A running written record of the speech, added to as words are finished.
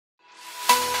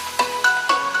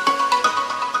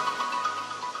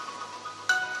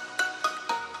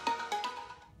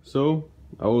So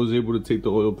I was able to take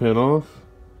the oil pan off.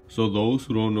 So those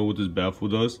who don't know what this baffle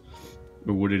does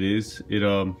or what it is, it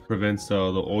prevents the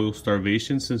oil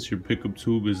starvation, since your pickup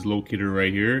tube is located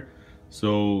right here.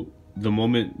 So the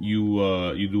moment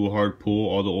you do a hard pull,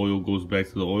 all the oil goes back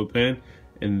to the oil pan,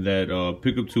 and that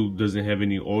pickup tube doesn't have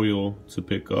any oil to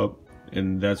pick up,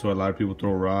 and that's why a lot of people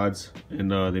throw rods and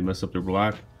they mess up their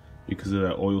block because of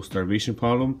that oil starvation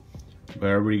problem. But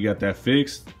I already got that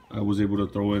fixed. I was able to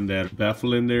throw in that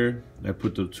baffle in there. I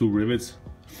put the 2 rivets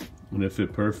and it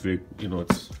fit perfect. You know,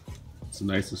 it's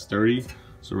nice and sturdy.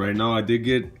 So right now I did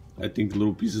get, I think,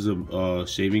 little pieces of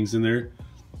shavings in there.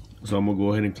 So I'm gonna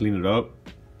go ahead and clean it up,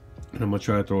 and I'm gonna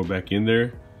try to throw it back in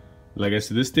there. Like I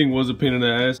said, this thing was a pain in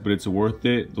the ass, but it's worth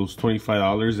it. Those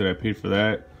 $25 that I paid for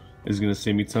that is gonna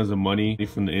save me tons of money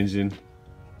from the engine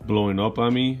blowing up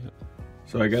on me.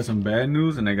 So I got some bad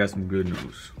news and I got some good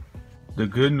news. The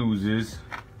good news is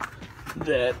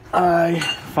that I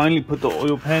finally put the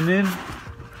oil pan in.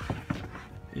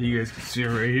 You guys can see it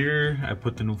right here. I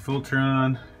put the new filter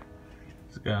on.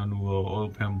 It's got a new oil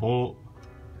pan bolt.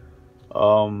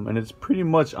 And it's pretty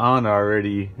much on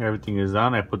already. Everything is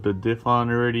on. I put the diff on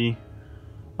already.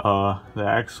 The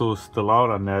axle is still out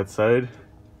on that side.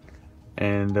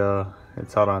 And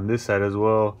it's out on this side as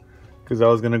well, because I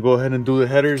was gonna go ahead and do the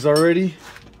headers already.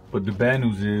 But the bad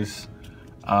news is,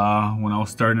 when I was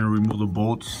starting to remove the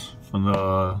bolts from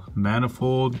the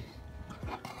manifold,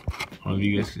 I don't know if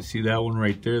you guys can see that one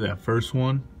right there, that first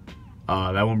one.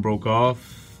 That one broke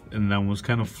off, and that one was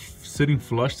kind of sitting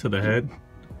flush to the head.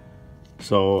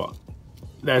 So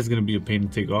that's gonna be a pain to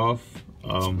take off.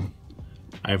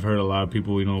 I've heard a lot of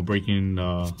people, you know, breaking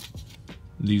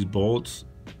these bolts,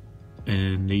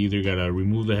 and they either gotta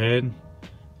remove the head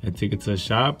and take it to the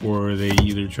shop, or they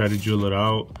either try to drill it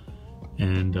out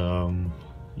and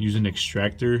use an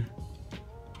extractor.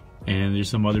 And there's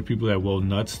some other people that weld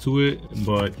nuts to it,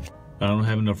 but I don't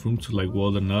have enough room to like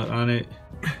weld a nut on it.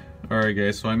 Alright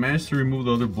guys, so I managed to remove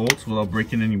the other bolts without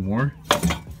breaking any more.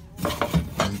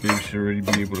 These guys should already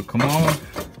be able to come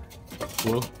off.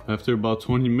 Well, after about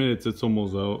 20 minutes, it's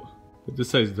almost out. But this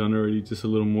side's done already, just a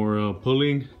little more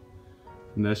pulling,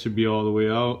 and that should be all the way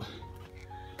out.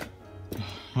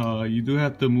 You do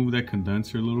have to move that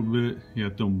condenser a little bit. You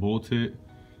have to unbolt it.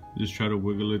 Just try to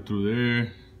wiggle it through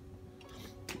there.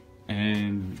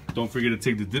 And don't forget to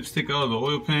take the dipstick out of the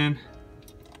oil pan.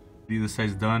 Either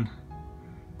side's done.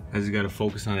 I just gotta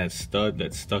focus on that stud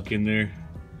that's stuck in there.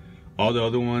 All the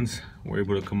other ones were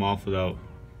able to come off without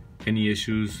any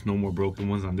issues. No more broken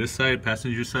ones on this side,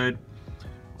 passenger side.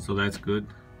 So that's good.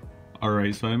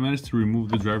 Alright, so I managed to remove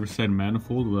the driver's side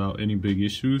manifold without any big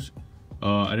issues.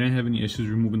 I didn't have any issues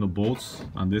removing the bolts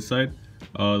on this side.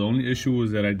 The only issue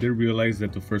was that I did realize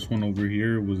that the first one over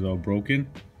here was broken.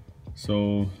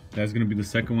 So that's gonna be the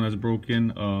second one that's broken.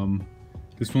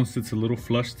 This one sits a little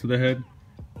flush to the head,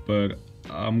 but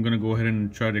I'm gonna go ahead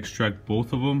and try to extract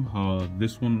both of them.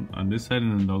 This one on this side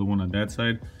and then the other one on that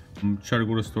side. I'm gonna try to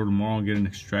go to the store tomorrow and get an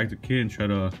extractor kit and try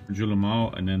to drill them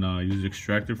out and then use the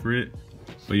extractor for it.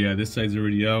 But yeah, this side's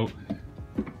already out,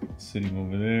 sitting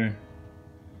over there.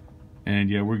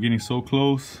 And yeah, we're getting so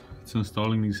close to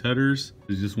installing these headers.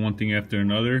 There's just one thing after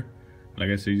another. Like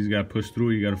I said, you just gotta push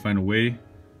through, you gotta find a way.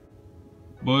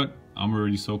 But I'm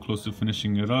already so close to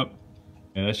finishing it up.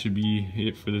 And that should be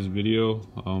it for this video.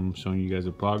 Showing you guys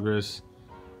the progress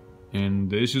and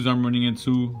the issues I'm running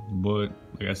into. But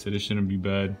like I said, it shouldn't be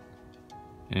bad.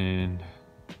 And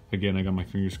again, I got my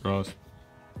fingers crossed.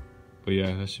 But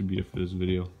yeah, that should be it for this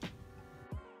video.